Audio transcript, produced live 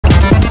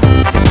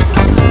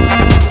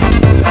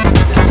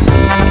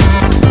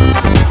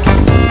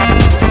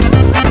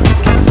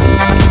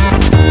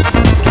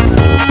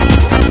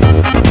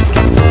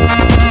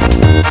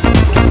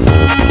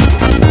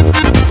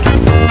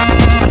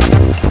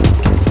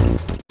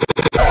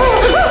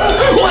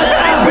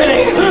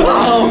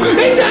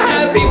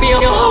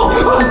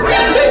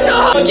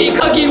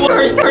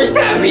first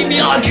Happy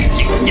Meal.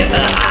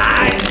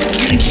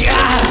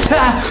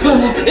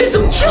 It's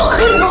some children.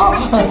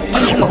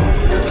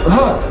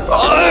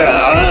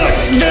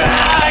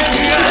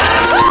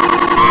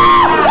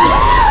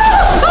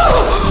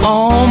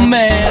 Oh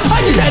man,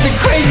 I just had the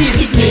craziest.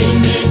 His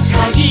name is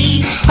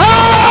Huggy.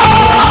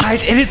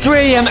 Guys, it is 3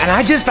 a.m. and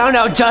I just found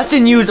out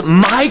Justin used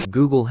my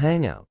Google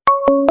Hangout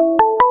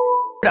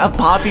of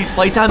Poppy's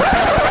Playtime.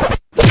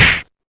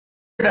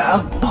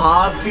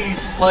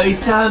 Poppy's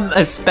Playtime,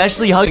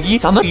 especially Huggy.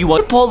 So I'm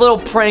gonna pull a little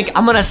prank.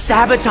 I'm gonna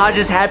sabotage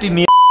his Happy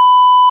Meal.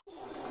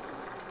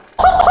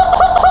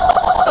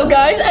 Oh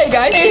guys, hey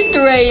guys, it's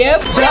 3 a.m.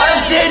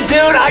 Justin,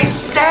 dude, I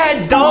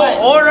said don't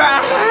order a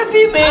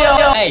Happy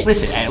Meal. Hey,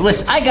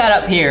 listen, I got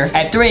up here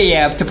at 3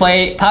 a.m. to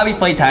play Poppy's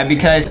Playtime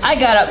because I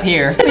got up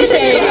here. Just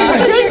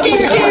be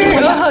scared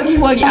of Huggy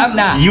Wuggy. I'm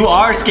not. You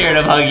are scared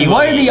of Huggy Wuggy.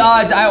 What are the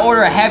odds I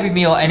order a Happy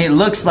Meal and it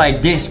looks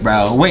like this,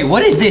 bro? Wait,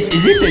 what is this?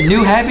 Is this a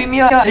new Happy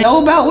Meal I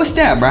know about? What's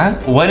that, bro?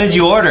 When did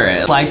you order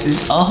it?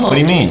 Slices. Oh. What do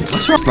you mean?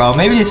 What's wrong, bro?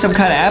 Maybe it's some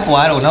kind of apple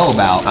I don't know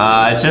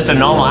about. It's just a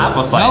normal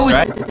apple slice, No,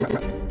 right?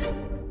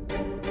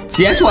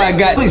 See, that's why I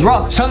got. Something's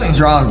wrong.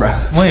 Something's wrong, bro.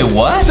 Wait,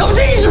 what?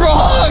 Something's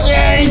wrong.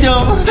 Yeah, you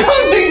know.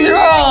 Something's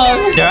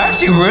wrong. They're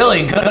actually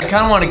really good. I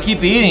kind of want to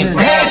keep eating.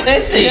 Hey,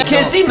 Kissy,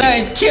 Kissy, man,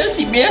 it's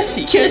Kissy,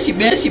 Messy, Kissy,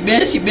 Messy,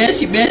 Messy,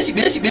 Messy, Messy,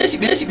 Messy, Messy,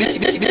 Messy, Messy,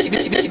 Messy, Messy,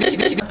 Messy, Messy, Messy,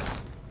 Messy.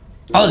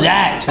 How's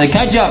that? The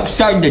ketchup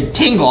starting to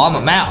tingle on my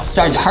mouth.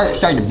 Starting to hurt,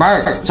 starting to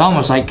burn. It's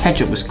almost like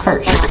ketchup was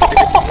cursed.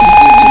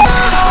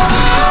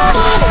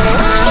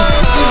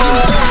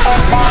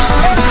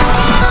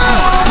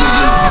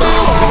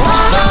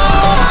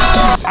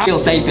 I don't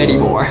feel safe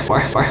anymore.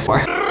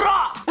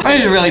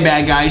 This is really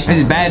bad, guys. This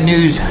is bad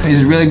news. This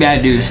is really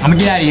bad news. I'm gonna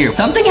get out of here.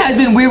 Something has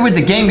been weird with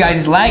the game, guys.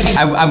 It's lagging.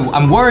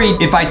 I'm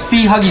worried if I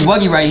see Huggy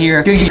Wuggy right here.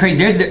 It's gonna get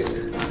crazy.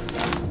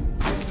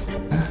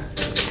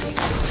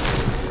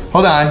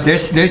 Hold on.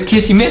 There's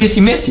Kissy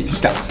Missy.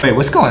 Stop. Wait,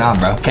 what's going on,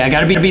 bro? Okay, I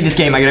gotta beat this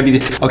game. I gotta beat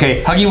this.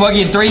 Okay, Huggy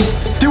Wuggy in 3,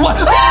 2,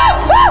 1.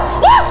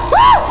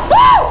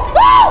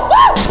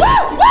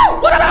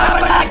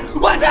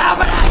 What's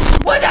happening?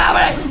 What's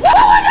happening?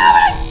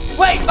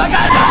 Wait, my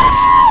God.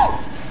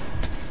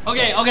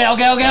 Okay.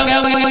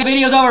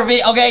 Video's over.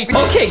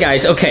 Okay,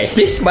 guys. Okay,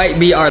 this might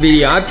be our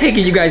video. I'm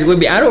taking you guys with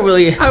me. I don't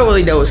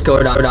really know what's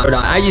going on.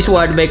 I just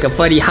wanted to make a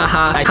funny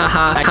haha.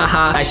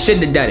 I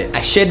shouldn't have done it.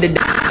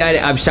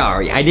 I'm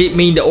sorry. I didn't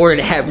mean to order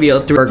the Happy Meal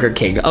through Burger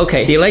King.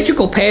 Okay, the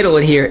electrical panel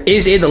in here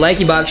is in the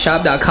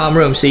LankyboxShop.com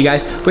room. So you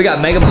guys, we got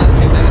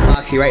Megabox and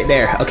Megafoxy right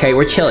there. Okay,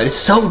 we're chilling. It's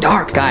so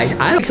dark, guys.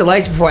 I don't fix the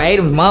lights before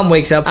Adam's mom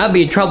wakes up. I'll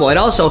be in trouble. And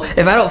also,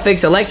 if I don't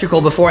fix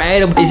electrical before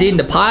Adam is in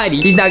the potty,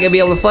 he's not gonna be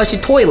able to flush the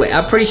toilet.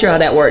 I'm pretty sure how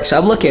that works. So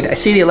I'm looking. I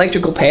see the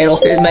electrical panel.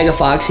 There's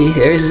Megafoxy.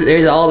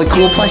 There's all the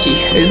cool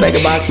plushies. There's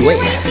Megaboxy. Wait,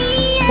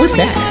 what's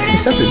that?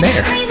 There's something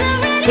there.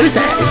 What is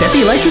that? Is that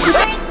the electrical?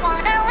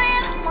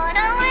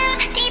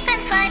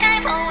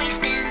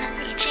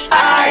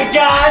 I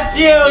got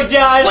you,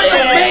 Justin! What do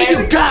you mean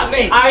you got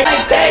me? I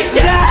take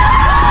that!